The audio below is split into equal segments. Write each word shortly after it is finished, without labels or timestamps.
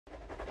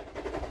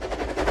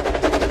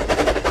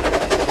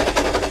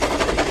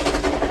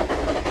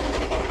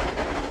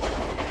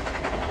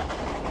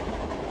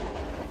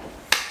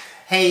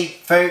Hey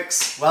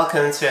folks,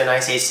 welcome to a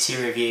Nice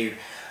 82 review.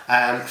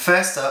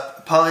 First up,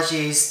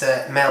 apologies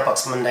that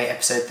Mailbox Monday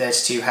episode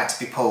 32 had to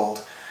be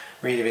pulled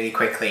really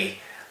quickly.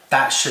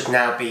 That should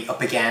now be up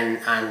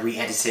again and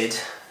re-edited,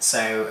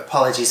 so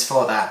apologies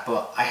for that,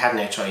 but I had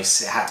no choice,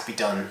 it had to be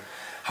done.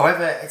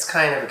 However, it's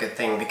kind of a good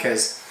thing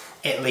because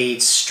it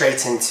leads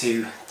straight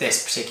into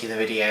this particular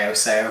video,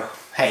 so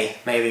hey,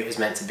 maybe it was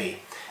meant to be.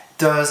 It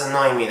does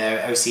annoy me though,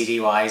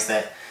 OCD wise,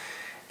 that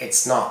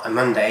it's not a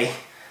Monday.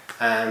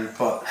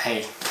 But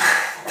hey,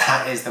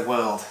 that is the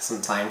world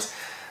sometimes.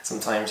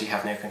 Sometimes you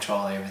have no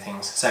control over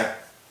things. So,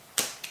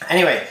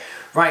 anyway,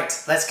 right,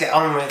 let's get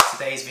on with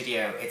today's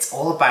video. It's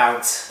all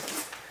about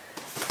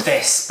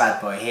this bad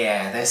boy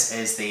here. This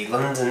is the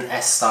London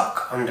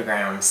S-Stock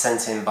Underground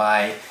sent in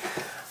by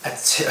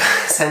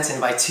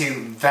two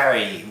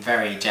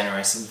very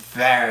generous,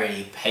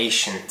 very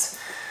patient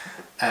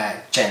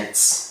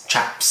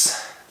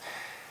chaps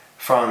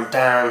from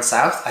down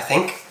south, I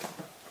think.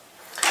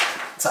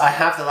 So I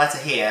have the letter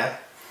here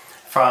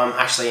from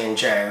Ashley and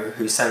Joe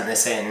who sent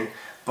this in,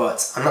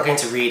 but I'm not going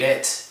to read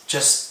it.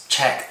 Just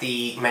check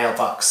the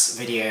mailbox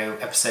video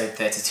episode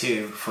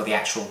 32 for the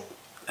actual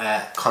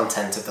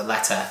content of the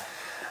letter.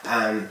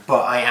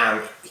 But I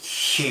am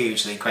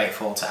hugely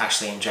grateful to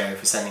Ashley and Joe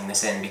for sending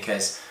this in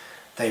because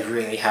they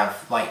really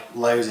have, like,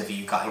 loads of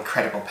you got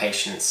incredible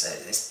patience.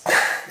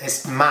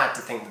 It's mad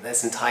to think that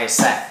this entire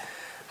set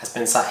has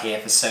been sat here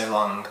for so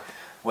long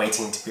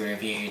waiting to be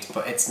reviewed,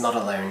 but it's not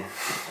alone.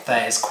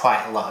 There is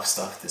quite a lot of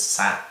stuff that's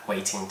sat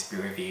waiting to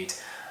be reviewed,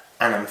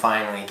 and I'm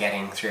finally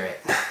getting through it.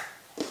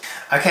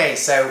 Okay,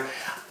 so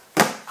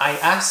I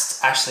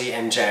asked Ashley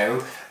and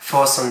Joe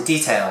for some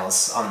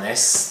details on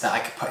this that I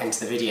could put into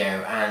the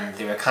video, and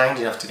they were kind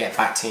enough to get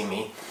back to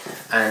me,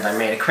 and I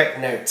made a quick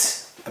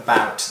note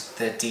about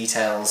the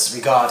details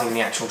regarding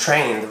the actual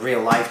train, the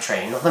real life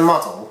train, not the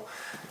model,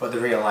 but the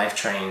real life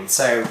train.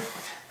 So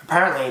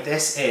apparently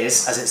this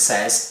is, as it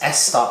says,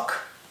 S-Stock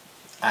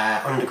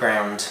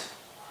Underground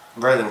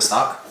rolling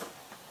stock.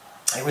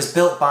 It was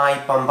built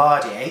by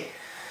Bombardier,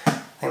 I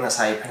think that's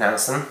how you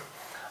pronounce them.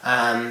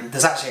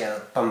 There's actually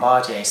a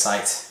Bombardier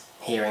site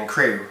here in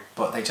Crewe,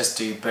 but they just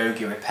do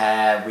bogie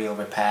repair, wheel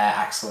repair,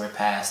 axle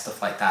repair,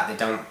 stuff like that. They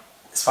don't,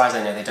 as far as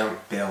I know, they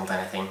don't build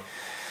anything.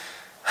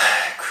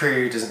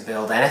 Crewe doesn't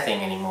build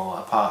anything anymore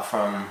apart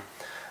from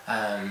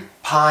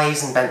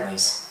pies and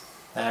Bentleys.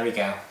 There we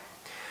go.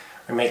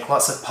 We make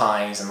lots of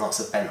pies and lots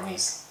of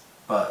Bentleys,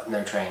 but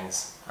no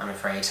trains, I'm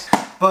afraid.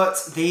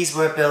 But these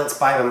were built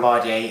by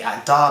Bombardier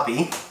at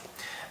Derby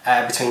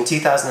between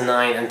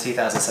 2009 and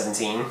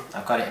 2017.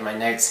 I've got it in my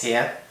notes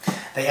here.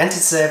 They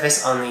entered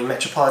service on the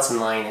Metropolitan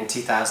line in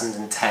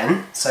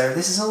 2010, so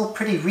this is all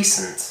pretty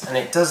recent, and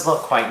it does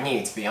look quite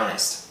new, to be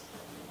honest.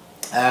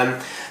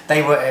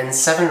 They were in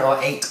 7 or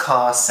 8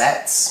 car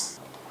sets.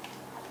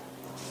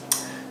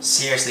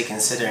 Seriously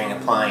considering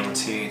applying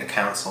to the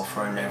council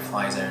for a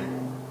no-fly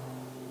zone.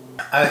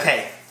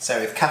 Okay, so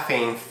with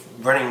caffeine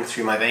running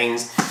through my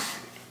veins,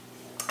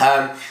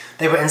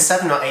 they were in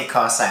 7 or 8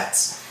 car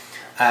sets.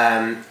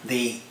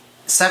 The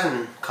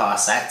 7 car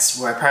sets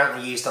were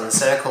apparently used on the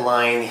Circle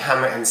line, the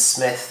Hammer and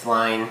Smith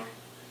line,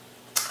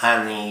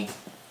 and the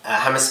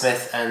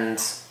Hammersmith and...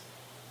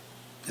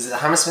 is it the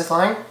Hammersmith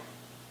line?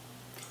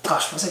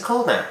 Gosh, what's it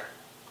called now?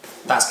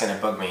 That's gonna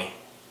bug me.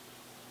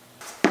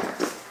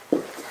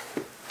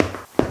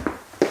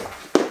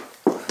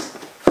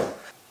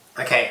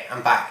 Okay,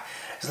 I'm back.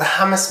 It's the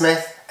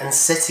Hammersmith and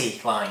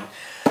City line.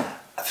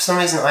 For some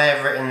reason I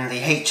have written the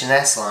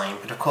H&S line,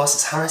 but of course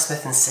it's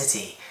Hammersmith and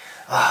City.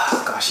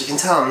 Oh gosh, you can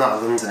tell I'm not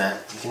a Londoner.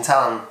 You can tell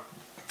I'm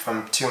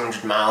from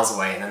 200 miles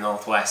away in the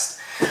northwest.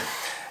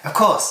 Of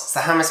course, it's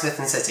the Hammersmith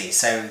and City.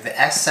 So the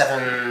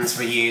S7s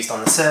were used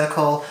on the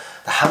Circle,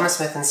 the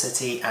Hammersmith and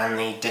City and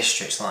the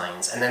District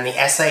lines. And then the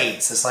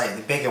S8s, the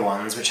slightly bigger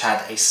ones, which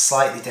had a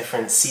slightly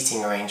different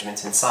seating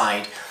arrangement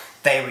inside,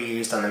 they were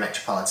used on the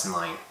Metropolitan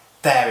line.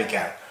 There we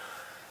go.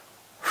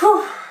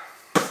 Whew.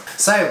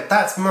 So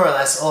that's more or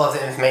less all of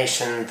the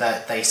information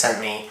that they sent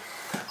me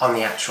on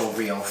the actual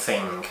real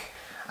thing.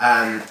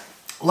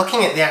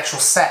 Looking at the actual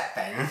set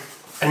then,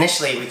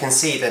 initially we can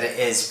see that it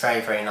is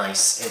very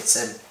nice.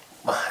 It's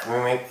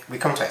we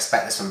come to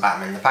expect this from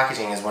Bachmann. The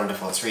packaging is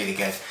wonderful, it's really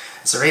good.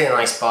 It's a really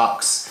nice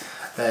box,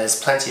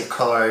 there's plenty of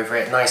colour over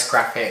it, nice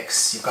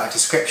graphics, you've got a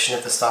description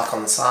of the stock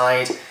on the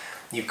side,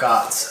 you've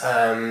got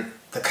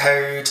the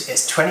code,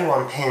 it's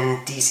 21 pin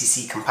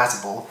DCC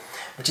compatible,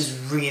 which is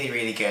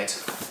really good.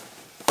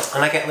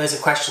 And I get loads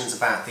of questions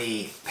about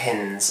the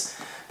pins.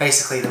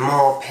 Basically, the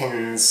more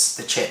pins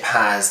the chip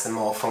has, the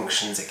more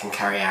functions it can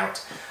carry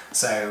out.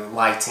 So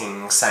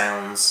lighting,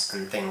 sounds,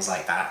 and things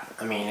like that.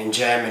 I mean, in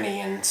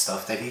Germany and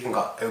stuff, they've even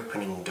got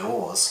opening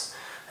doors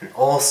and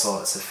all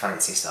sorts of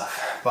fancy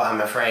stuff. But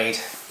I'm afraid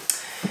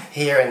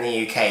here in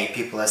the UK,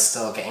 people are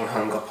still getting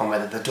hung up on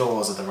whether the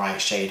doors are the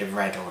right shade of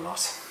red or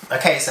not.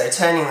 Okay, so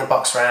turning the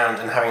box around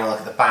and having a look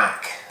at the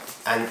back.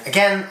 And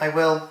again, I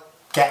will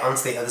get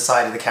onto the other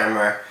side of the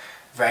camera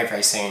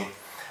very soon.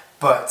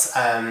 But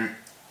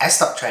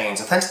S-Stock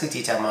trains, authentically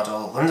detailed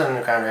model, London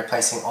Underground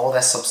replacing all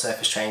their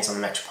subsurface trains on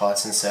the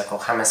Metropolitan Circle,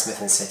 Hammersmith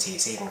and City.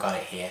 It's even got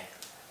it here.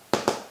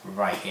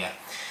 Right here.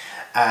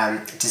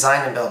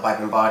 Designed and built by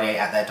Bombardier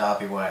at their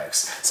Derby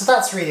works. So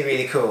that's really,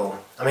 really cool.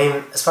 I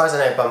mean, as far as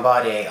I know,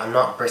 Bombardier are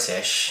not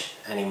British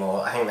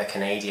anymore. I think they're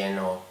Canadian,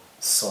 or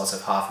sort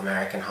of half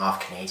American,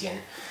 half Canadian.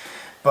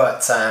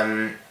 But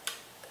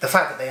the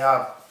fact that they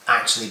are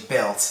actually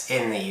built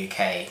in the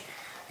UK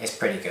is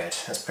pretty good.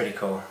 That's pretty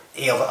cool.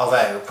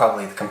 Although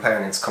probably the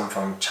components come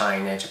from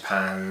China,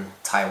 Japan,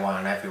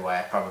 Taiwan,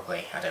 everywhere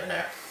probably. I don't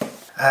know.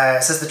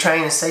 It says the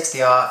train is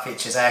state-of-the-art,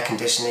 features air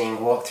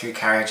conditioning, walk-through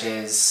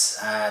carriages.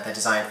 They're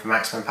designed for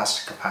maximum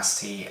passenger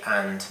capacity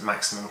and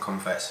maximum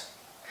comfort.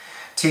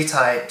 Two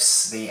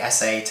types, the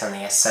S8 and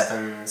the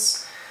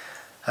S7s.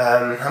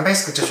 I'm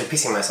basically just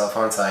repeating myself,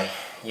 aren't I?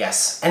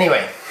 Yes.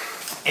 Anyway,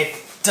 it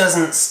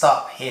doesn't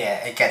stop here.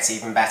 It gets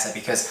even better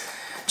because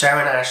Joe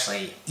and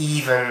Ashley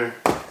even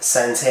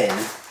sent in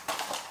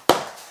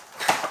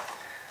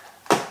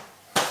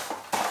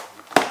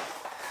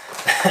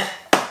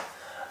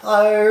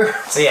hello!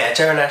 So yeah,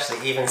 Joe and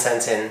Ashley even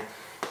sent in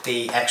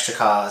the extra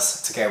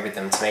cars to go with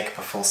them to make up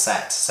a full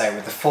set. So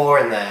with the 4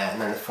 in there and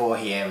then the 4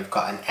 here, we've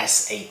got an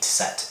S8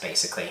 set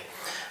basically.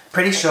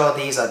 Pretty sure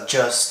these are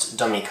just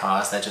dummy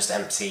cars, they're just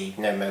empty,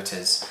 no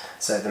motors.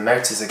 So the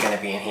motors are going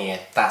to be in here,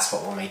 that's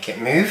what will make it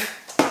move.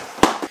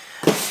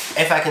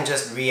 If I can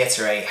just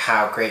reiterate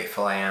how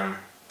grateful I am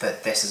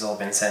that this has all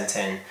been sent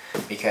in,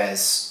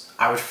 because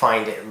I would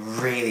find it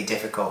really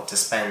difficult to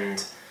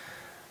spend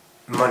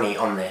money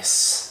on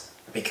this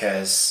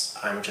because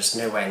I'm just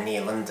nowhere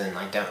near London.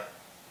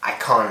 I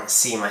can't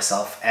see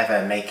myself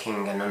ever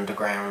making an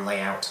underground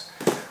layout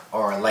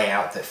or a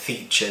layout that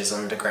features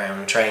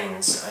underground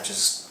trains. I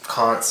just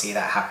can't see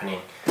that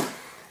happening.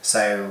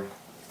 So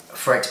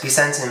for it to be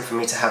sent in for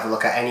me to have a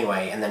look at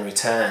anyway and then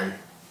return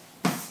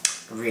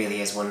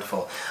really is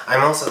wonderful.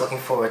 I'm also looking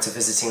forward to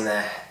visiting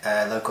their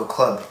local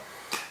club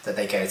that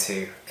they go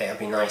to. It'll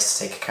be nice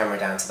to take a camera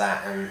down to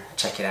that and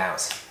check it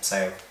out.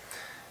 So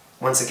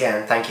once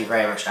again, thank you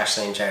very much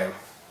Ashley and Joe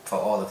for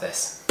all of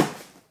this.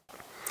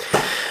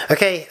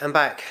 Okay, I'm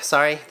back.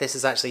 Sorry, this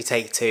is actually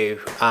take 2.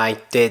 I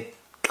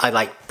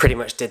like pretty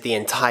much did the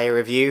entire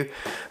review,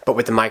 but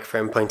with the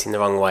microphone pointing the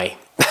wrong way.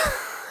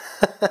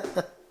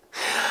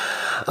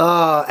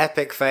 Oh,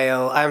 epic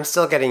fail. I'm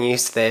still getting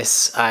used to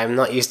this. I'm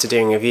not used to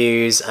doing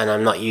reviews and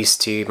I'm not used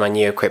to my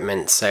new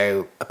equipment,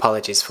 so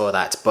apologies for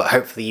that. But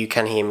hopefully you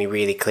can hear me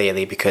really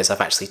clearly because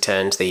I've actually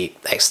turned the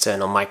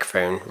external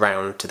microphone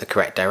round to the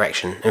correct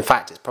direction. In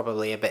fact, it's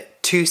probably a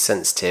bit too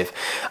sensitive.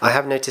 I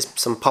have noticed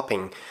some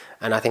popping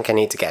and I think I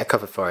need to get a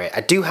cover for it.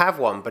 I do have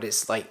one, but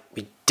it's like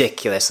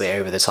ridiculously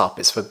over the top.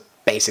 It's for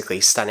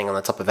basically standing on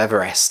the top of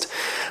Everest.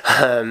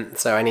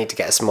 So I need to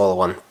get a smaller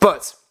one.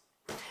 But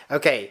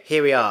okay,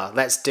 here we are.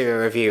 Let's do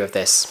a review of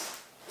this.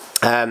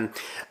 Once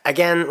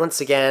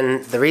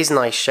again, the reason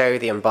I show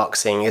the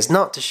unboxing is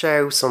not to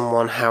show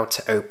someone how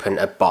to open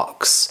a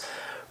box.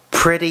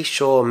 Pretty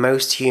sure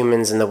most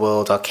humans in the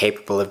world are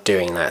capable of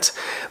doing that.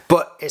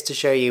 But it's to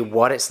show you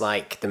what it's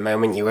like the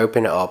moment you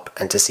open it up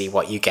and to see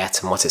what you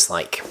get and what it's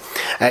like.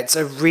 It's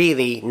a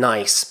really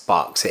nice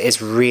box. It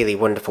is really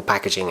wonderful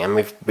packaging and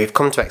we've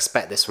come to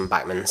expect this from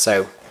Bachmann.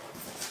 So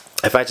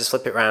if I just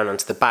flip it around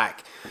onto the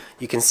back,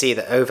 you can see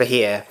that over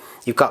here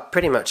you've got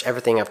pretty much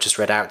everything I've just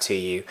read out to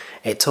you.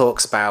 It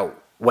talks about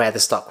where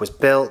the stock was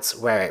built,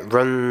 where it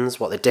runs,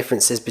 what the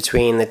differences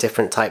between the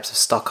different types of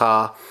stock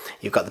are.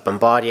 You've got the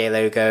Bombardier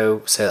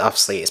logo, so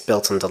obviously it's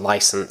built under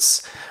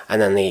license,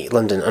 and then the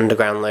London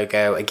Underground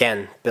logo,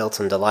 again built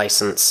under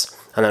license,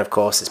 and then of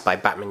course it's by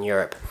Bachmann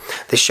Europe.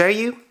 They show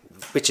you,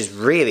 which is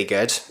really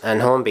good,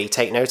 and Hornby,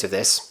 take note of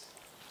this,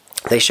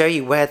 they show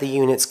you where the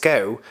units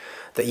go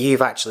that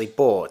you've actually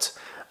bought,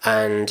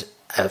 and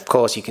of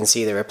course you can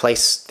see the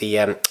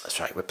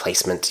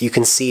replacement. You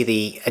can see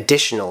the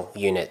additional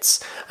units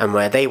and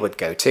where they would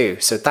go too.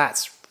 So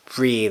that's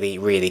really,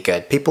 really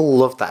good. People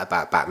love that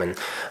about Bachmann,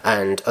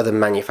 and other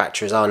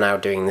manufacturers are now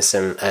doing a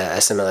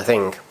similar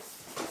thing.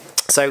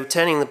 So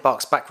turning the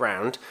box back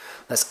round,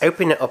 let's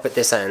open it up at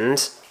this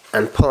end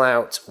and pull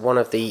out one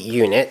of the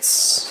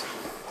units.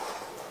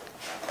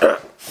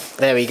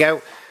 There we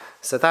go.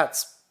 So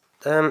that's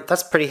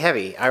pretty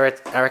heavy. I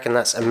reckon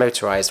that's a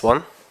motorized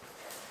one.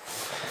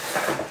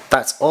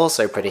 That's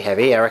also pretty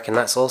heavy. I reckon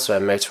that's also a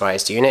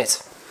motorized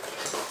unit.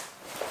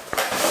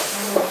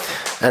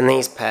 And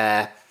these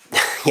pair,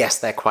 yes,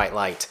 they're quite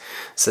light.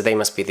 So they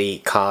must be the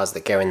cars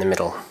that go in the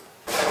middle.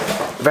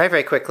 Very,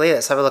 very quickly,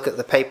 let's have a look at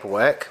the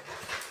paperwork.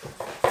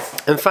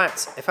 In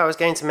fact, if I was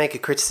going to make a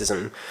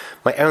criticism,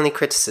 my only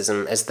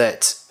criticism is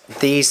that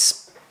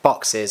these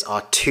boxes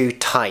are too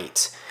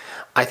tight.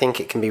 I think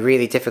it can be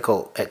really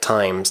difficult at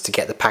times to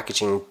get the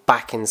packaging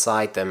back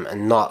inside them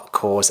and not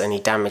cause any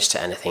damage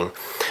to anything.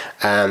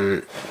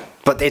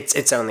 But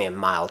it's only a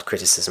mild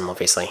criticism,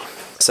 obviously.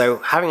 So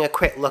having a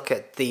quick look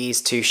at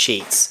these two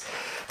sheets.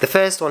 The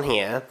first one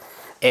here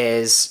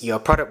is your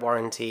product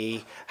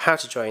warranty, how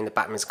to join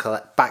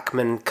the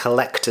Bachmann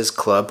Collectors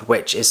Club,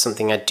 which is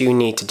something I do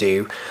need to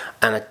do,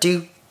 and I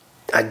do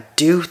I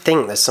do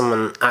think there's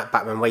someone at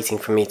Bachmann waiting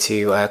for me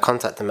to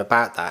contact them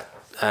about that.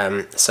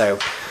 So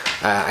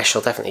I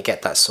shall definitely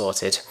get that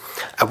sorted.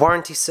 A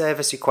warranty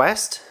service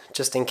request,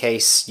 just in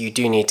case you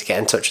do need to get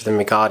in touch with them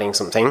regarding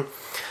something.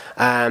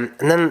 And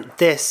then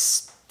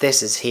this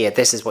is here.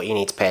 This is what you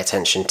need to pay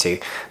attention to.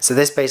 So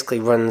this basically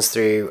runs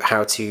through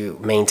how to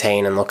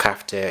maintain and look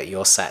after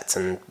your set.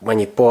 And when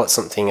you've bought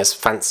something as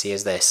fancy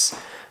as this,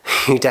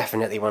 you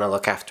definitely want to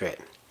look after it.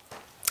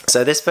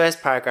 So this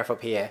first paragraph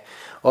up here,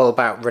 all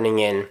about running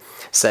in,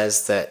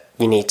 says that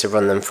you need to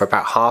run them for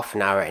about half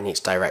an hour in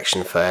each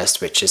direction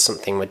first, which is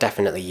something we're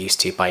definitely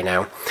used to by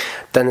now.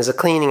 Then there's a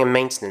cleaning and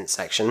maintenance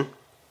section.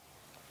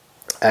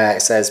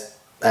 It says,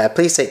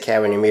 please take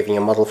care when removing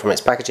your model from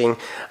its packaging,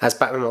 as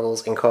Bachmann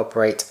models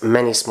incorporate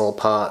many small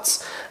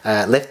parts.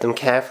 Lift them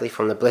carefully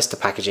from the blister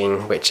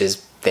packaging, which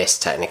is this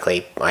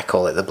technically. I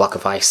call it the block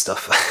of ice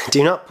stuff.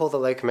 Do not pull the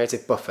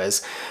locomotive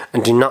buffers,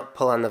 and do not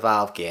pull on the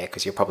valve gear,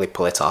 because you'll probably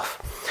pull it off.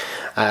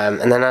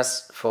 And then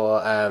as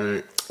for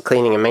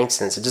cleaning and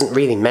maintenance, it doesn't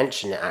really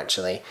mention it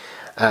actually.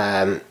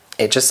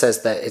 It just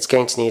says that it's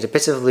going to need a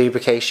bit of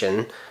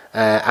lubrication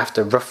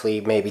after roughly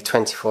maybe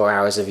 24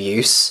 hours of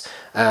use.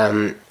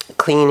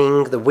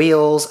 Cleaning the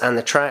wheels and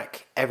the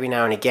track every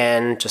now and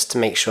again, just to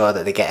make sure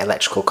that they get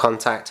electrical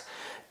contact.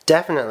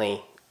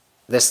 Definitely,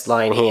 this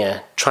line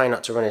here, try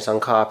not to run it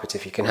on carpet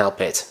if you can help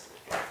it,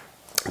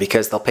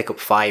 because they'll pick up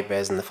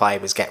fibres and the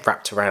fibres get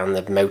wrapped around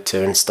the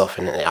motor and stuff,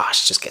 and it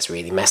just gets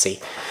really messy.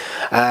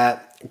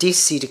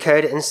 DCC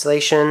decoder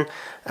installation,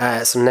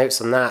 some notes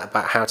on that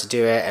about how to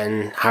do it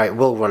and how it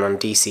will run on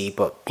DC,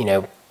 but you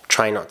know,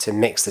 try not to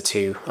mix the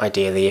two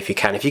ideally if you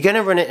can. If you're going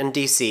to run it in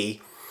DC,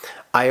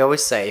 I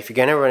always say if you're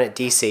going to run it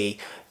DC,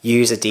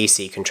 use a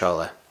DC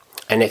controller,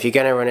 and if you're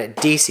going to run it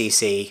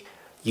DCC,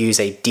 use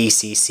a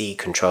DCC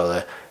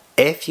controller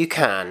if you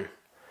can.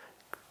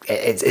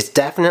 It's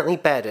definitely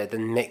better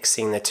than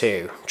mixing the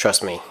two,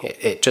 trust me,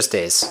 it just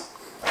is.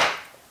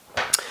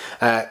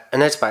 A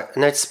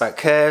notice about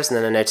curves, and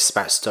then a notice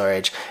about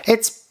storage.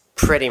 It's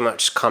pretty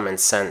much common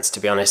sense,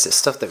 to be honest. It's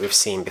stuff that we've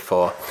seen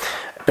before,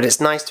 but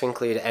it's nice to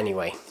include it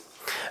anyway.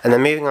 And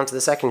then moving on to the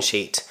second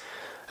sheet,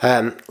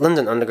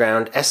 London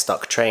Underground,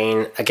 S-Stock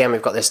train. Again,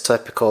 we've got this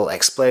typical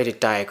exploded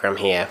diagram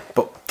here,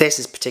 but this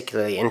is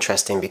particularly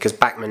interesting because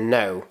Bachmann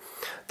know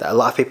that a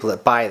lot of people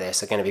that buy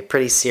this are going to be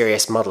pretty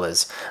serious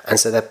modelers, and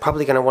so they're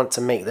probably going to want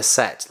to make the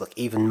set look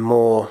even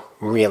more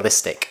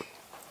realistic.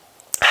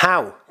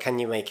 How can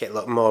you make it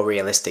look more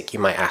realistic, you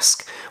might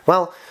ask?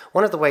 Well,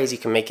 one of the ways you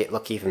can make it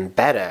look even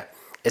better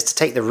is to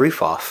take the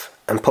roof off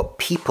and put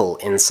people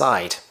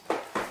inside.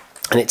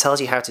 And it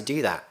tells you how to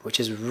do that, which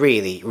is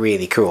really,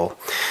 really cool.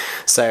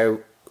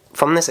 So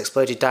from this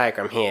exploded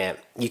diagram here,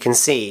 you can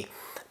see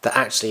that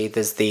actually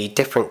there's the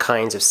different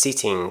kinds of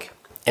seating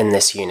in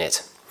this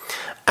unit.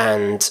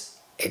 And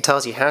it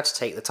tells you how to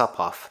take the top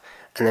off,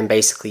 and then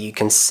basically you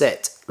can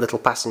sit little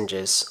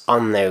passengers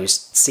on those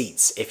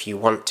seats if you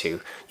want to.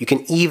 You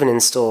can even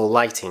install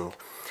lighting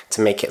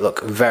to make it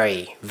look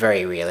very,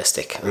 very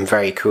realistic and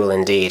very cool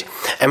indeed.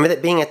 And with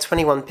it being a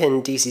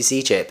 21-pin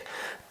DCC chip,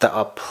 there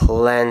are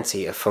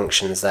plenty of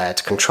functions there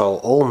to control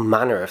all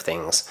manner of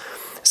things.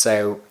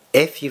 So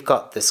if you've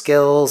got the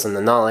skills and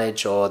the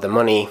knowledge or the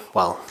money,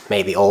 well,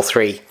 maybe all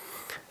three,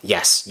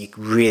 yes, you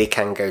really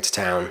can go to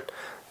town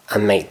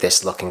and make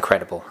this look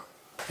incredible.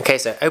 Okay,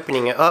 so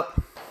opening it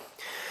up,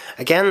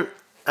 again,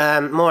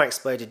 more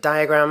exploded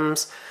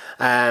diagrams.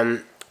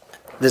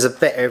 There's a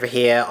bit over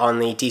here on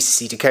the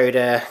DCC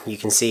decoder. You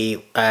can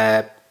see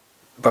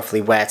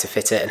roughly where to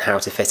fit it and how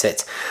to fit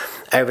it.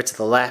 Over to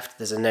the left,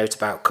 there's a note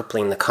about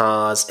coupling the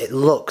cars. It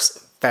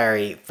looks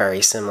very,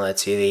 very similar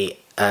to the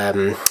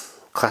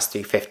Class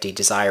 350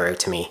 Desiro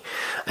to me,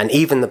 and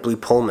even the Blue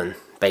Pullman,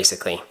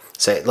 basically.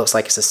 So it looks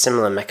like it's a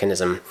similar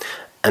mechanism,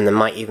 and there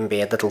might even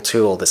be a little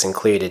tool that's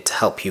included to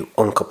help you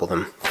uncouple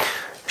them,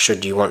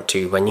 should you want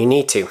to when you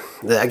need to.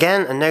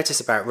 Again, a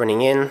notice about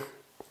running in,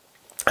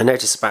 a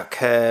notice about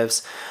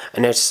curves, a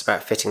notice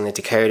about fitting the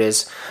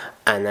decoders,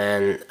 and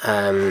then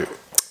an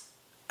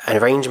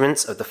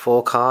arrangement of the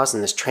 4 cars in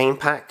this train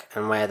pack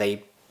and where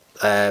they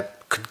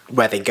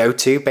go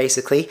to,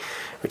 basically,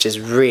 which is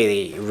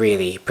really,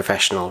 really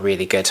professional,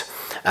 really good.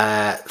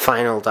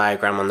 Final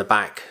diagram on the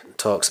back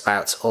talks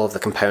about all of the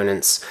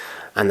components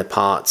and the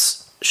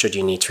parts should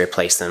you need to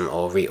replace them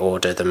or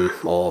reorder them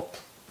or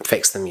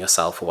fix them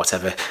yourself or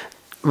whatever.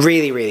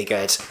 Really, really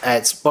good.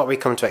 It's what we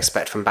come to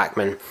expect from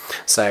Bachmann.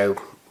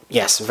 So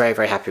yes, very,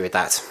 very happy with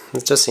that.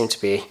 It does seem to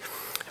be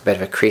a bit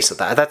of a crease at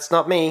that. That's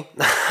not me.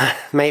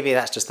 Maybe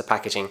that's just the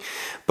packaging.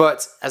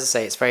 But as I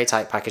say, it's very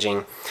tight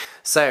packaging.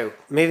 So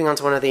moving on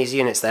to one of these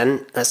units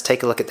then, let's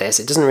take a look at this.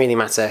 It doesn't really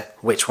matter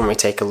which one we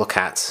take a look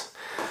at.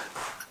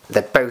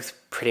 They're both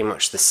pretty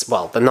much this,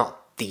 well, they're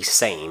not the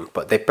same,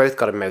 but they've both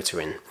got a motor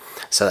in.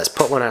 So let's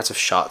put one out of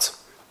shot.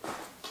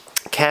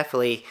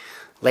 Carefully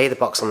lay the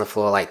box on the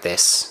floor like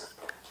this.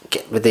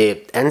 Get with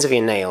the ends of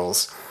your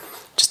nails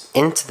just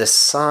into the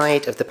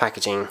side of the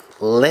packaging.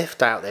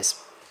 Lift out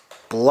this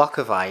block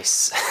of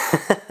ice.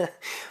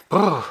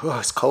 Oh,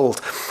 it's cold.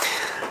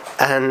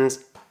 And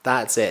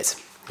that's it.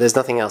 There's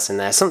nothing else in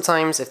there.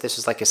 Sometimes if this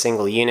was like a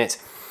single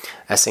unit,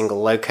 a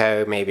single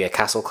loco, maybe a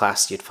castle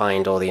class, you'd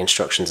find all the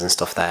instructions and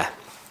stuff there.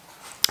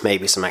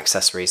 Maybe some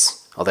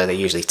accessories, although they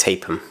usually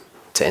tape them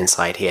to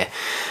inside here.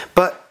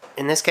 But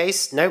in this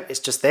case, nope, it's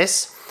just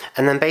this.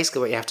 And then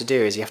basically what you have to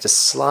do is you have to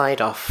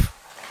slide off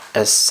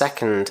a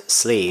second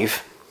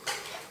sleeve,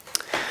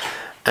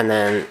 and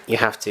then you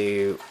have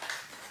to,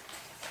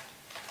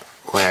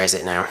 where is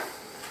it now?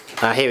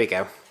 Here we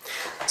go.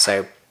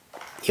 So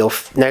you'll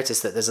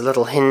notice that there's a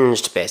little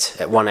hinged bit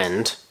at one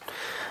end,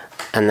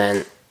 and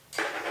then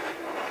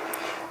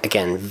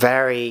again,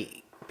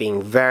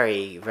 being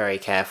very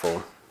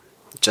careful,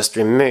 just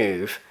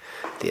remove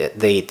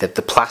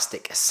the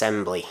plastic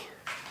assembly,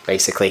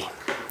 basically.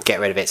 Get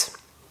rid of it.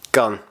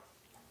 Gone.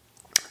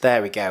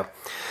 There we go.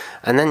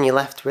 And then you're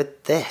left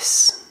with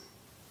this.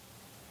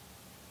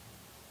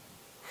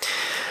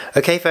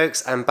 Okay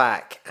folks, I'm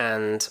back,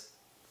 and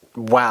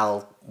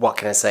well, what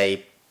can I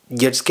say?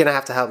 You're just gonna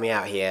have to help me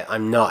out here.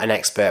 I'm not an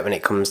expert when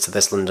it comes to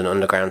this London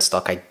Underground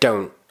stock. I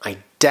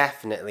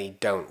definitely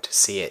don't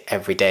see it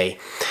every day.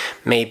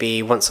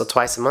 Maybe once or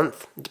twice a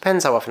month. It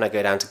depends how often I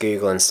go down to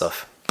Google and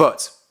stuff.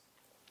 But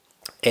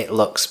it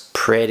looks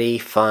pretty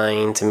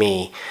fine to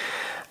me.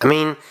 I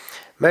mean,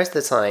 most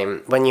of the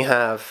time when you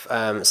have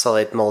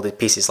solid moulded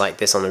pieces like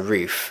this on a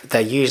roof,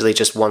 they're usually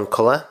just one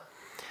colour.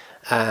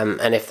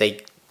 And if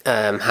they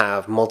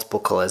have multiple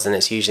colours, then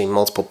it's usually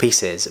multiple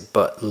pieces.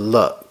 But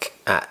look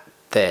at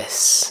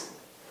this.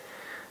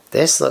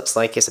 This looks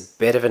like it's a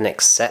bit of an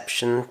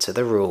exception to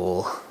the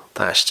rule.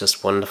 That's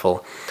just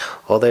wonderful.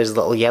 All those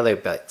little yellow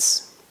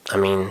bits. I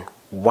mean,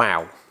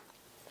 wow.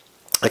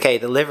 Okay,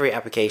 the livery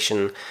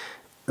application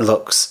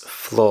looks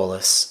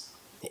flawless.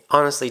 It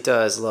honestly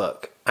does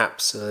look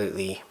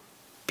absolutely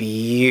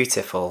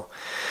beautiful.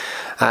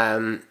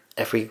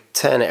 If we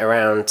turn it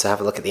around to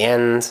have a look at the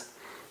end,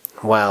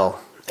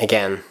 well,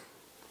 again,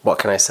 what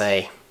can I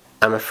say?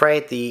 I'm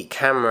afraid the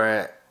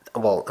camera,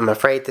 well, I'm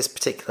afraid this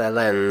particular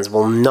lens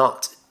will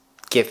not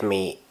give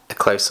me a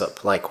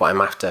close-up like what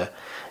I'm after.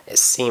 It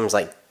seems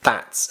like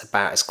that's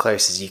about as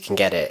close as you can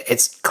get it.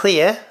 It's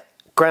clear,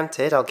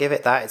 granted, I'll give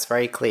it that, it's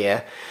very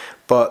clear,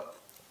 but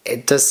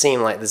it does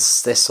seem like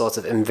there's this sort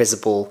of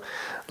invisible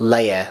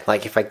layer.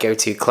 Like if I go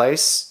too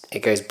close, it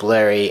goes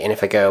blurry, and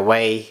if I go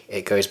away,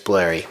 it goes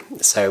blurry.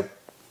 So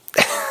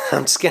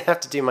I'm just gonna have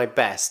to do my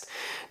best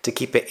to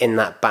keep it in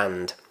that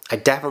band. I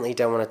definitely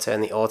don't want to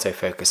turn the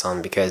autofocus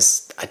on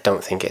because I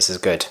don't think it's as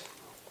good.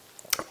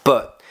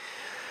 But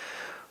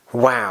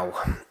wow,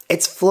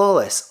 it's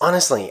flawless.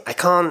 Honestly, I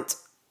can't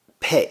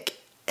pick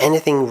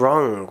anything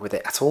wrong with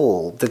it at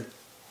all. The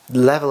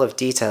level of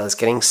detail is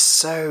getting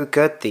so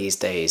good these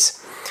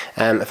days.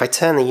 If I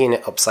turn the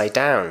unit upside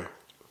down,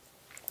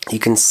 you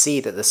can see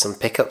that there's some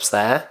pickups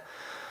there.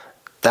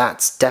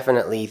 That's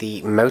definitely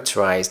the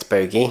motorized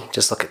bogie.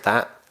 Just look at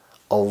that.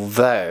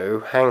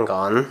 Although, hang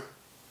on.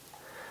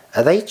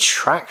 Are they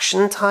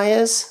traction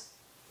tires?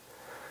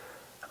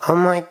 Oh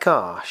my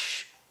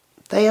gosh.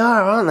 They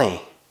are, aren't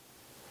they?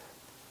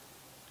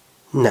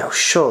 No,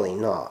 surely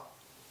not.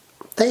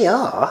 They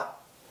are.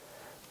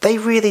 They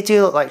really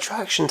do look like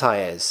traction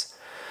tires.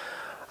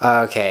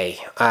 Okay,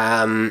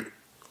 I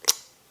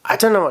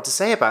don't know what to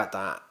say about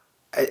that.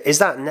 Is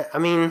that, I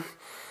mean,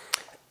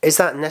 is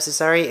that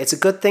necessary? It's a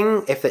good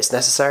thing if it's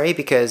necessary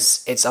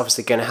because it's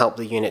obviously going to help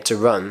the unit to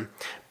run.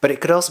 But it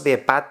could also be a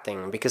bad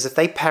thing because if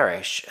they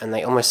perish, and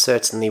they almost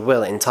certainly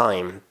will in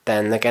time,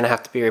 then they're going to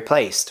have to be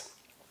replaced.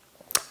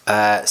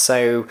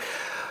 So,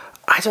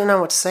 I don't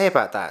know what to say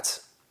about that.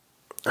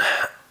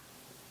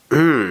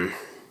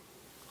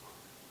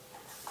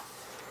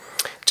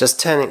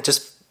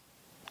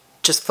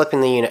 Just flipping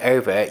the unit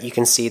over, you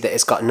can see that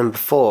it's got number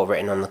 4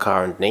 written on the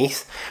car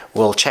underneath.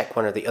 We'll check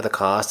one of the other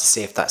cars to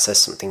see if that says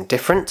something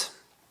different.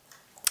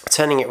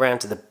 Turning it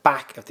round to the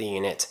back of the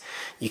unit,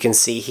 you can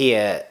see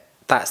here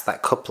that's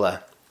that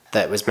coupler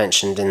that was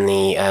mentioned in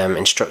the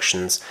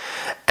instructions.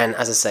 And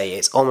as I say,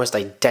 it's almost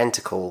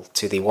identical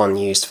to the one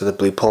used for the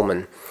Blue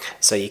Pullman.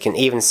 So you can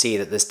even see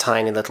that there's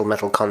tiny little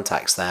metal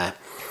contacts there.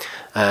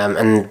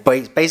 And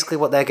basically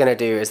what they're going to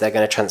do is they're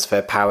going to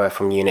transfer power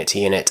from unit to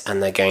unit,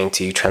 and they're going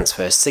to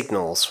transfer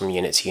signals from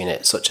unit to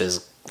unit, such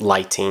as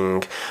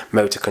lighting,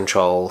 motor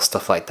control,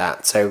 stuff like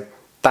that. So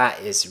that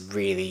is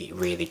really,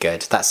 really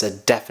good. That's a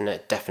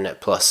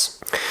definite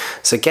plus.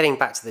 So getting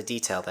back to the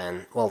detail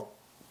then, well,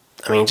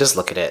 I mean, just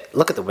look at it.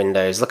 Look at the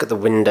windows, look at the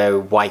window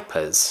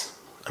wipers.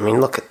 I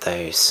mean, look at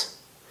those.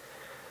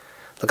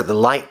 Look at the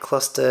light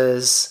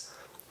clusters.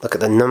 Look at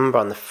the number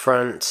on the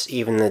front,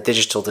 even the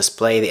digital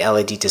display, the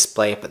LED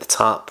display up at the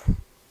top.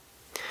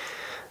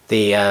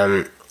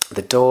 The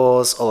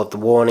doors, all of the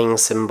warning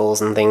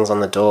symbols and things on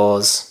the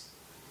doors.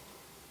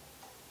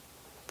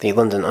 The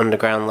London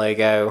Underground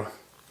logo.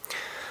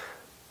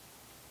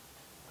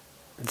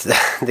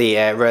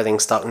 The rolling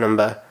stock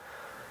number.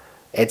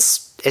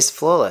 It's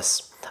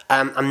flawless.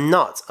 I'm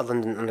not a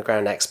London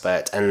Underground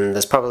expert, and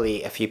there's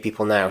probably a few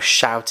people now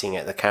shouting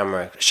at the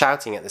camera,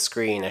 shouting at the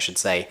screen, I should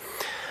say,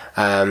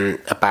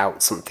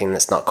 about something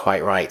that's not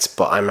quite right,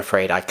 but I'm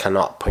afraid I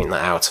cannot point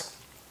that out.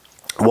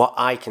 what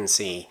I can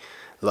see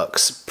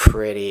looks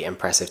pretty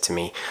impressive to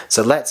me.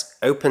 So let's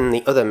open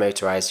the other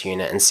motorized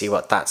unit and see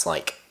what that's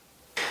like.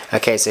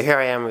 Okay, so here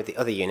I am with the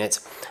other unit.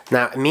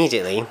 Now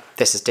immediately,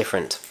 this is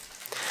different.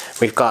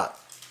 We've got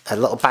a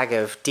little bag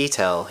of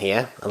detail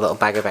here, a little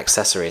bag of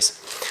accessories.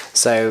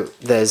 So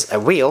there's a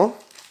wheel,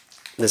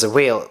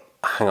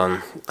 hang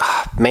on,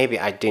 maybe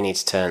I do need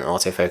to turn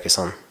autofocus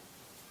on.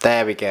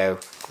 There we go,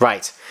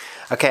 right.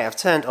 Okay, I've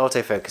turned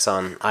autofocus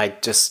on.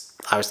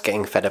 I was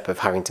getting fed up of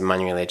having to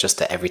manually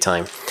adjust it every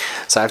time.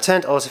 So I've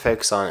turned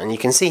autofocus on, and you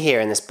can see here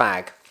in this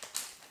bag,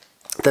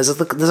 there's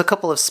a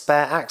couple of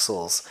spare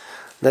axles.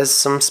 There's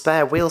some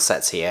spare wheel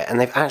sets here, and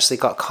they've actually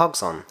got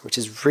cogs on, which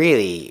is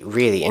really,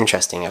 really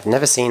interesting. I've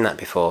never seen that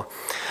before.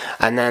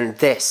 And then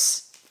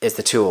this is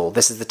the tool.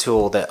 This is the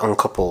tool that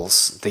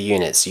uncouples the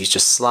units. You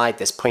just slide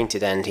this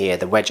pointed end here,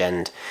 the wedge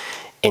end,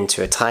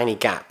 into a tiny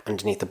gap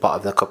underneath the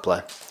bottom of the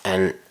coupler,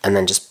 and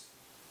then just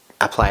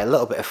apply a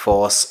little bit of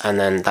force, and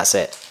then that's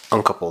it,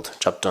 uncoupled,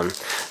 job done.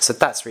 So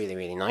that's really,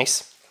 really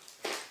nice.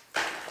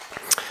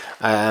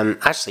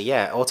 Actually,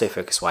 yeah,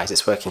 autofocus wise,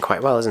 it's working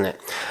quite well, isn't it?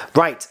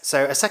 Right,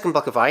 so a second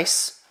block of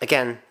ice,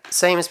 again,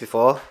 same as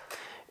before.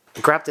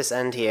 Grab this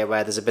end here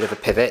where there's a bit of a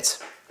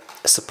pivot,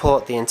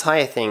 support the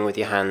entire thing with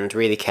your hand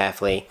really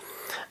carefully,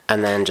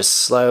 and then just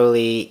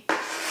slowly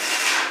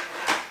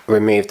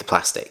remove the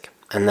plastic.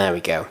 And there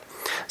we go.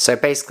 So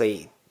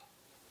basically,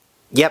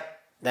 yep,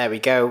 there we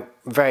go.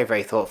 Very,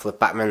 very thoughtful of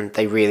Bachmann.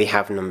 They really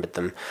have numbered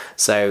them.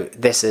 So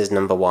this is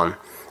number 1.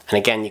 And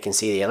again, you can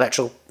see the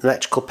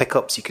electrical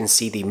pickups, you can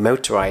see the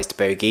motorized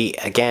bogie,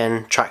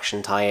 again,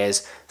 traction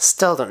tyres.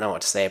 Still don't know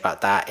what to say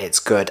about that. It's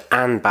good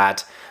and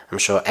bad. I'm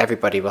sure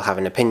everybody will have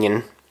an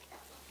opinion.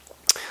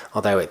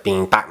 Although it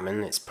being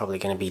Bachmann, it's probably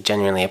going to be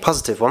genuinely a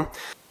positive one.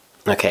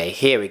 Okay,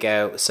 here we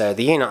go. So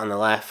the unit on the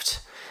left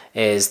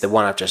is the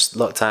one I've just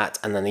looked at,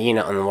 and then the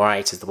unit on the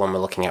right is the one we're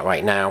looking at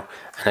right now.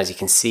 And as you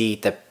can see,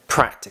 they're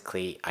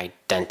practically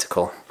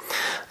identical,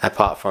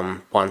 apart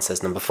from one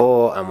says number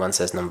 4 and one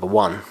says number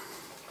 1.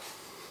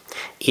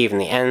 Even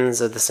the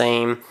ends are the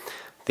same,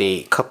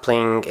 the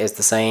coupling is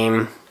the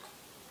same,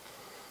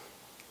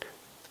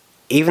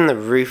 even the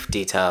roof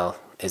detail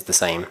is the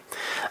same.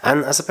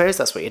 And I suppose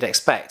that's what you'd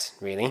expect,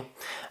 really.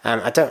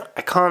 I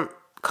can't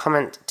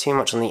comment too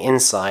much on the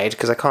inside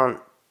because I can't.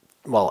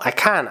 Well, I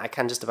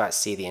can just about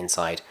see the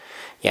inside.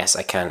 Yes,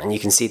 I can, and you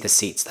can see the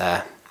seats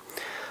there.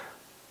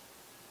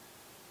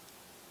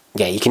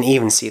 Yeah, you can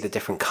even see the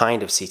different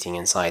kind of seating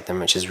inside them,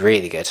 which is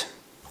really good.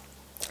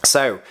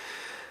 So,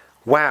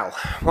 wow,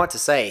 what to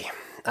say.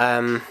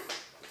 I'm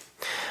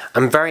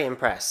very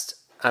impressed.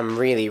 I'm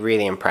really,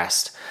 really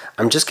impressed.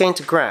 I'm just going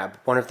to grab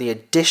one of the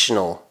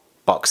additional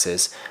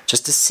boxes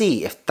just to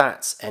see if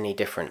that's any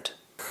different.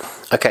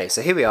 Okay,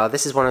 so here we are.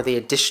 This is one of the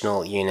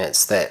additional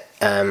units that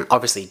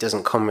obviously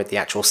doesn't come with the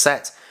actual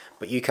set,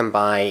 but you can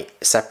buy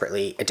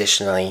separately,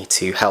 additionally,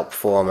 to help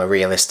form a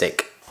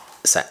realistic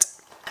set.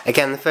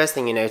 Again, the first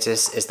thing you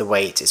notice is the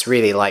weight. It's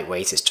really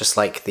lightweight. It's just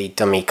like the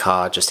dummy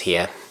car just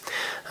here.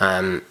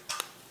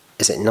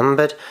 Is it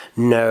numbered?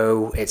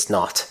 No, it's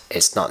not.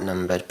 It's not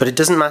numbered, but it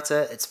doesn't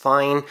matter. It's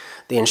fine.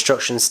 The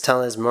instructions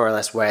tell us more or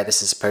less where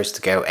this is supposed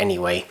to go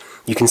anyway.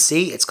 You can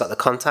see it's got the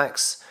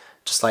contacts,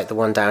 just like the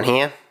one down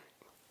here.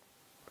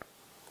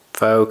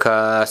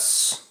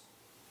 Focus.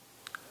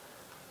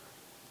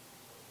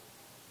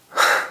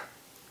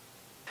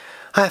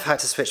 I've had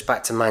to switch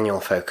back to manual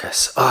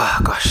focus. Oh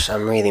gosh,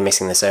 I'm really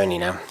missing the Sony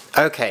now.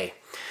 Okay,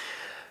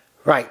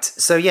 right,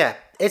 so yeah,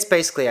 it's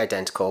basically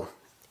identical.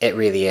 It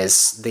really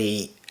is.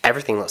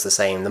 Everything looks the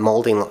same, the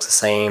moulding looks the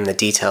same, the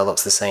detail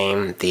looks the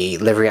same, the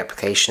livery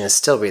application is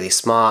still really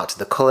smart,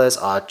 the colours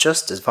are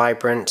just as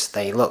vibrant,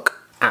 they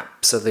look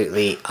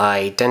absolutely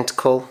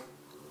identical.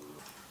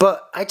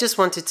 But I just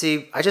wanted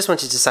to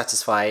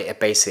satisfy a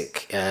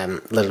basic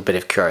little bit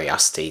of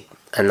curiosity,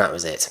 and that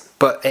was it.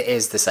 But it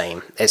is the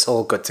same. It's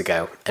all good to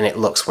go, and it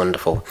looks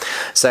wonderful.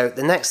 So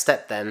the next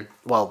step then,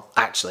 well,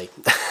 actually,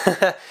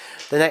 the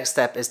next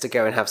step is to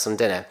go and have some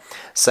dinner.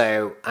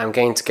 So I'm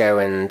going to go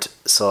and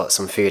sort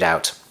some food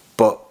out.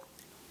 But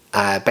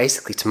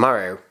basically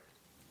tomorrow,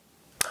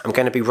 I'm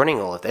going to be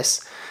running all of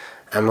this,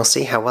 and we'll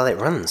see how well it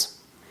runs.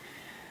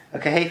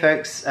 Okay, hey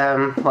folks,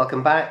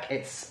 welcome back.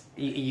 It's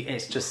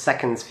just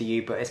seconds for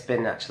you, but it's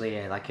been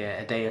actually like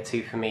a day or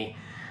two for me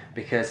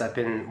because I've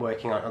been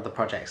working on other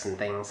projects and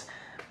things.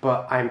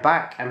 But I'm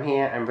back, I'm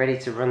here, I'm ready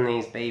to run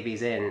these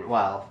babies in,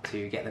 well,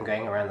 to get them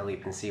going around the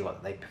loop and see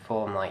what they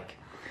perform like.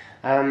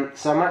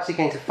 So I'm actually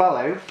going to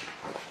follow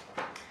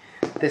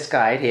this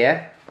guide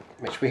here,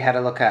 which we had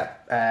a look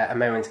at a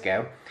moment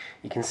ago.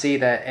 You can see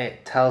that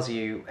it tells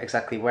you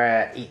exactly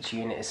where each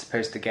unit is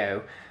supposed to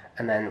go,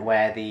 and then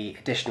where the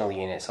additional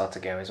units are to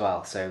go as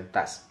well. So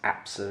that's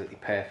absolutely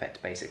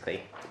perfect,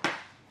 basically.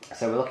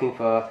 So we're looking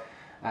for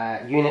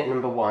unit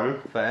number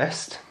 1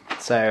 first.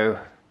 So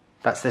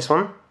that's this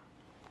one.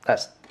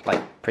 That's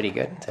like pretty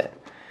good, isn't it?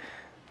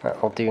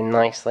 That will do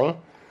nicely.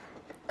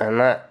 And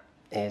that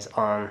is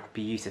on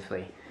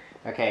beautifully.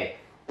 Okay,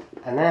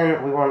 and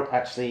then we want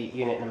actually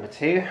unit number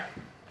 2.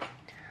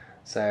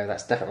 So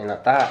that's definitely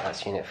not that,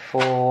 that's unit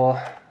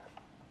 4.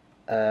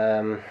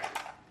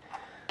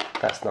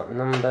 That's not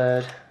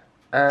numbered,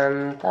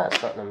 and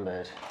that's not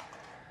numbered.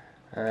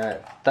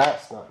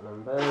 That's not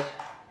numbered.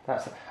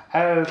 That's not...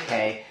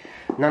 Okay,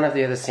 none of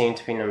the others seem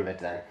to be numbered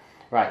then.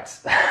 Right,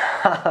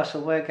 I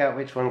shall work out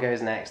which one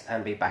goes next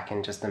and be back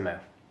in just a mo.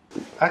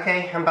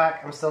 Okay, I'm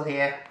back, I'm still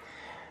here.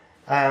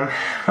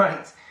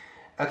 Right,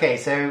 okay,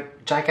 so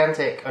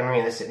gigantic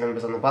unrealistic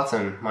numbers on the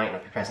bottom might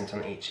not be present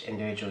on each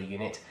individual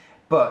unit,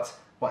 but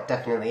what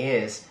definitely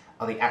is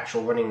are the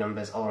actual running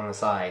numbers all on the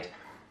side.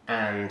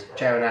 And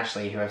Joe and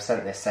Ashley, who have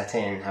sent this set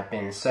in, have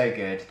been so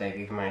good, they've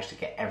even managed to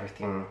get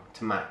everything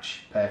to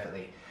match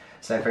perfectly.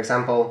 So for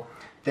example,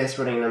 this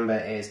running number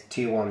is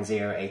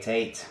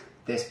 21088,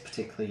 this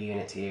particular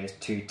unit here is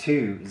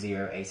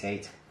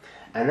 22088,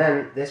 and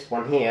then this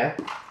one here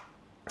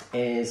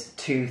is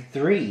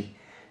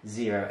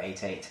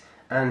 23088,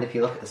 and if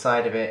you look at the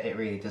side of it, it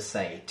really does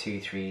say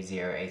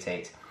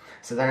 23088.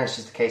 So then it's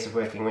just a case of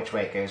working which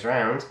way it goes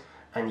round,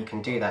 and you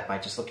can do that by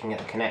just looking at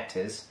the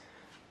connectors.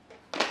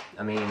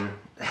 I mean,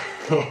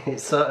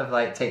 it sort of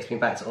like takes me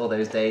back to all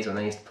those days when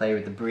I used to play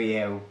with the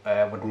Brio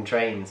wooden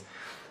trains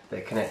that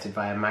are connected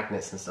via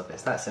magnets and stuff.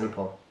 It's that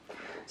simple.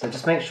 So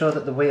just make sure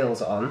that the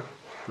wheels are on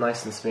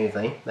nice and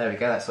smoothly. There we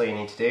go, that's all you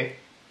need to do.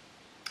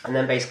 And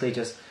then basically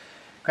just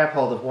grab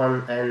hold of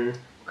one end,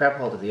 grab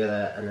hold of the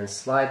other, and then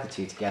slide the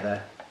two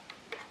together.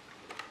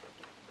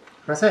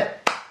 That's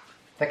it.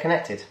 They're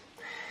connected.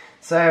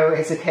 So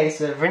it's a case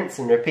of rinse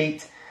and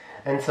repeat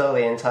until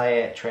the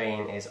entire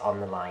train is on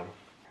the line.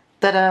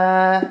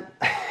 Ta-da!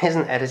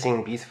 Isn't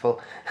editing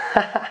beautiful?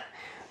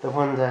 The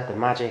wonder, the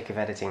magic of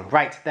editing.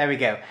 Right, there we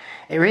go.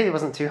 It really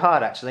wasn't too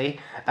hard actually.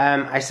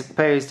 I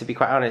suppose, to be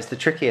quite honest, the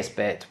trickiest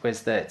bit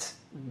was that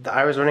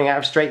I was running out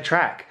of straight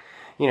track.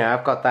 You know,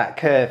 I've got that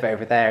curve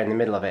over there in the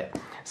middle of it,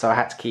 so I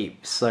had to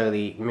keep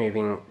slowly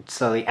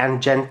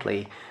and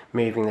gently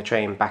moving the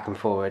train back and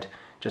forward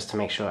just to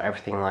make sure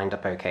everything lined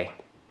up okay.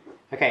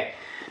 Okay,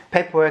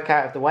 paperwork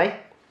out of the way.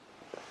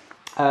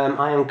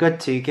 I am good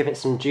to give it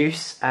some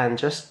juice and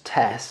just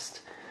test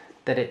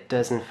that it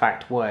does in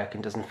fact work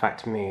and does in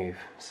fact move.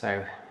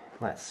 So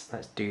let's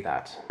do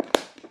that.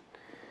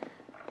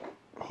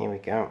 Here we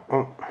go.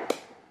 Oh.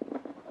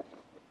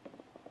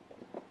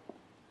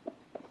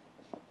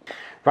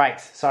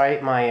 Right,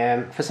 sorry,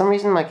 my for some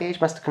reason my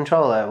Gauge Master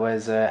controller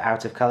was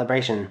out of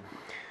calibration.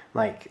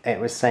 Like, it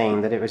was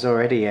saying that it was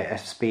already at a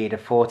speed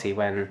of 40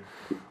 when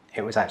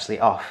it was actually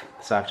off,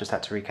 so I've just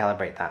had to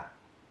recalibrate that.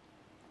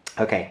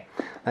 Okay,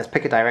 let's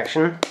pick a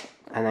direction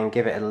and then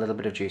give it a little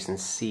bit of juice and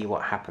see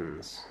what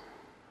happens.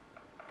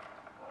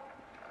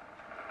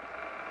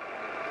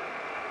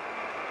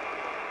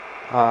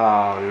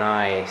 Oh,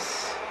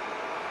 nice.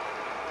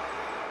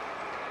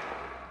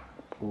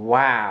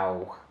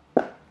 Wow.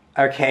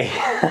 Okay.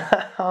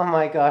 Oh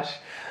my gosh.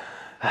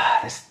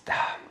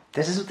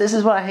 This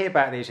is what I hear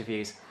about these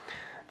reviews.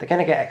 They're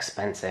gonna get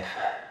expensive.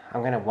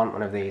 I'm gonna want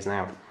one of these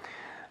now.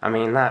 I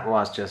mean, that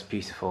was just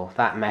beautiful,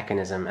 that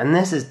mechanism. And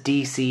this is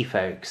DC,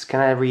 folks. Can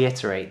I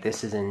reiterate,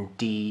 this is in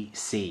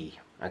DC,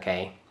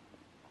 okay?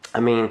 I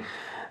mean,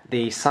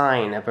 the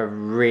sign of a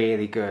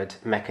really good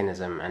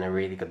mechanism and a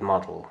really good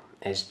model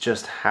is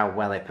just how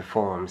well it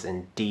performs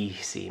in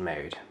DC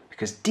mode.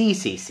 Because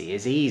DCC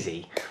is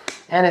easy.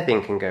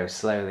 Anything can go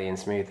slowly and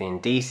smoothly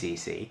in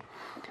DCC.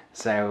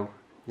 So,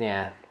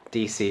 yeah,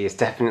 DC is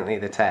definitely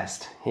the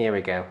test. Here we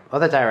go.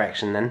 Other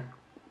direction then.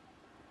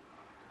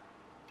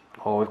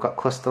 Oh, we've got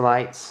cluster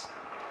lights.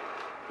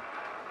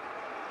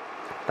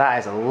 That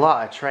is a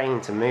lot of train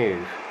to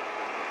move.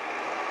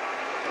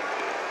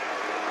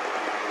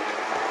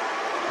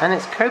 And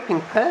it's coping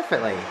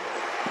perfectly.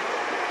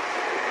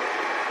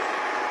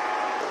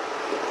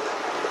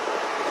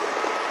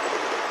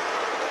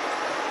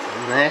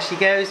 And there she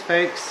goes,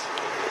 folks.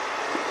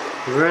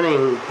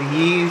 Running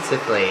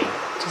beautifully.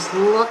 Just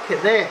look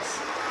at this.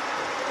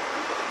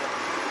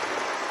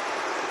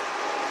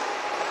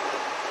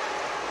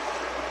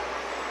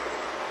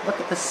 Look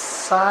at the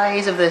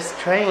size of this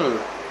train.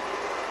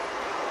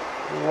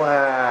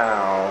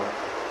 Wow.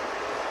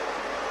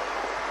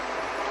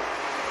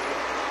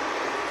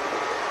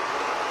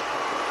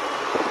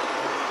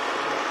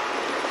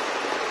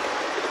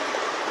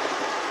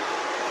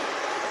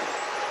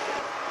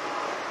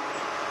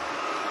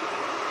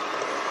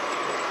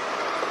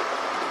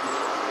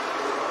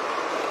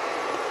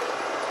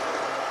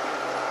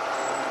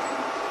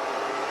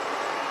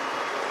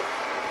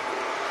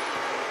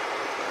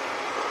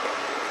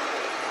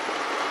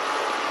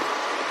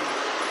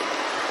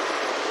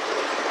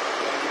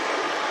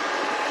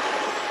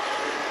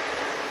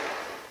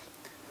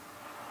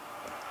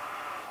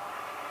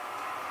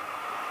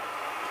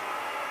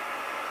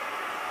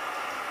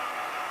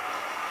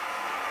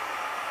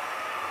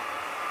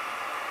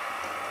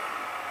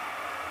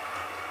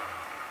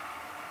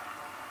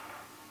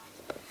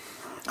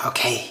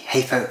 Okay,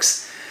 hey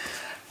folks,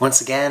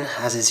 once again,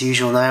 as is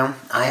usual now,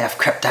 I have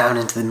crept down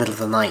into the middle of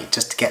the night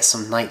just to get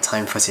some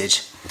nighttime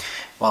footage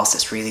whilst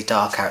it's really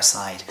dark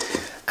outside,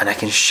 and I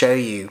can show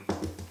you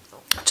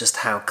just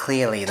how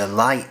clearly the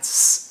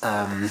lights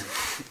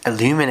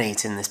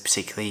illuminate in this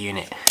particular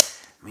unit.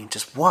 I mean,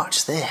 just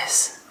watch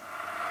this.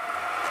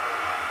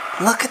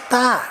 Look at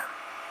that!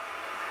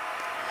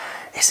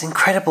 It's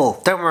incredible.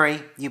 Don't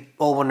worry, you're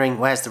all wondering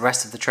where's the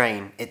rest of the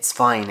train. It's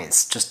fine,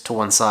 it's just to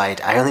one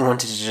side. I only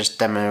wanted to just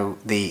demo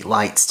the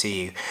lights to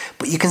you.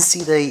 But you can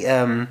see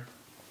the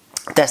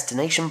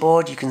destination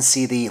board, you can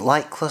see the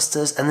light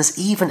clusters, and there's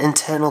even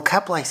internal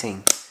cab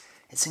lighting.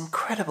 It's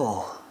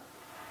incredible.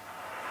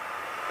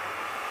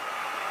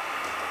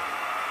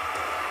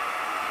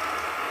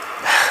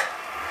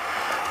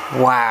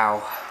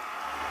 Wow.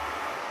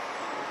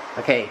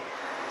 Okay,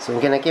 so I'm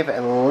going to give it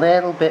a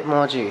little bit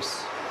more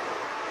juice.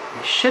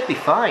 It should be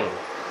fine.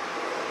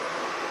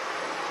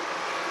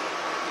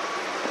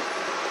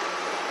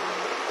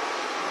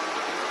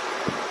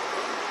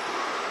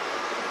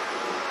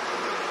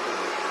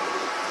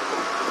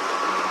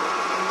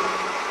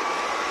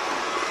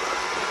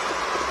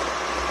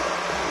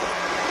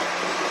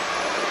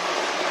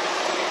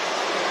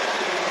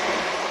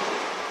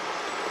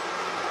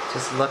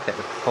 Just look at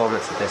the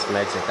performance of this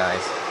motor,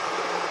 guys.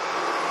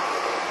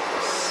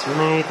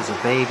 Smooth as a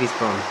baby's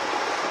bum.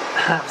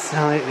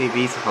 Absolutely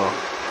beautiful.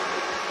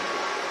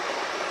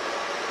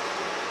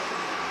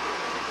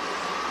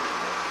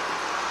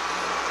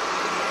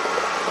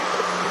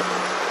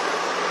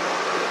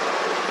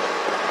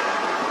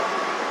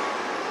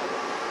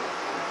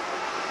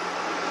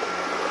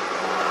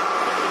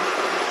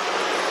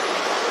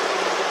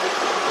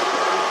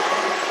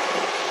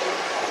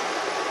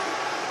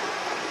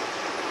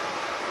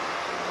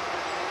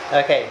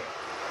 Okay,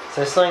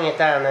 so slowing it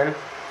down then,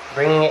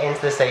 bringing it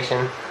into the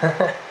station.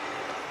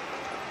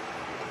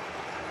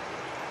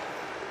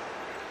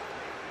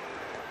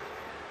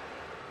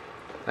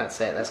 That's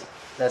it,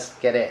 let's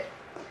get it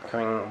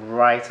coming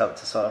right up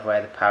to sort of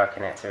where the power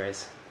connector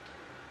is.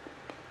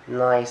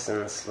 Nice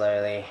and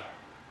slowly.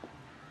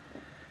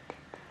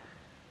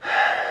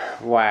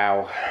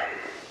 Wow.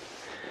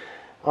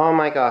 Oh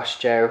my gosh,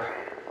 Joe.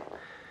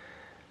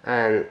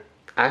 And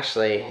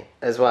Ashley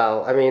as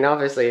well. I mean,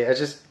 obviously,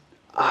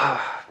 I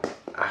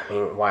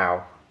mean,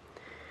 wow.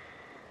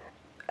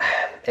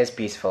 It's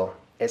beautiful.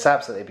 It's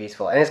absolutely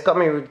beautiful. And it's got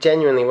me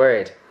genuinely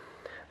worried.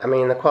 I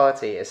mean, the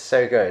quality is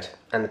so good.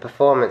 And the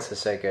performance is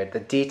so good. The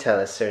detail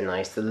is so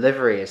nice. The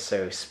livery is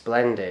so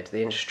splendid.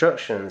 The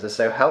instructions are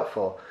so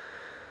helpful.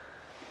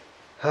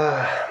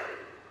 And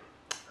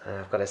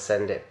I've got to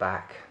send it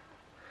back.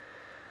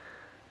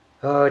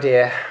 Oh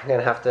dear. I'm going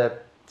to have to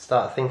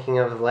start thinking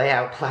of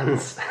layout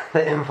plans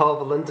that involve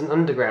a London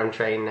Underground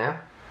train now.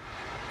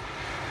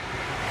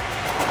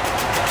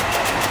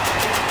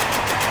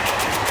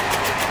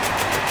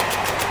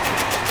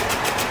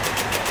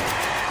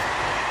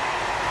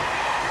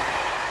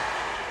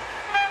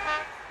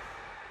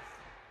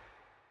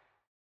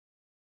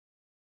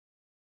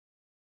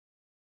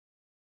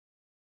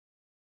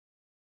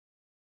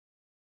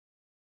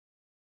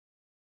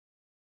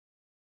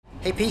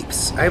 Hey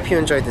peeps, I hope you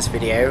enjoyed this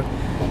video.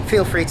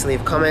 Feel free to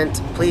leave a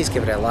comment, please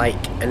give it a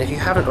like, and if you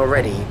haven't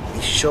already,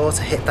 be sure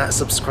to hit that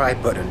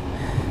subscribe button.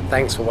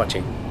 Thanks for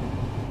watching.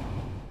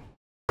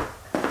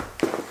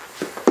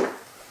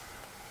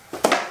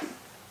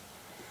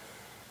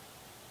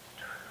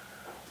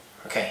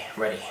 Okay,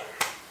 ready.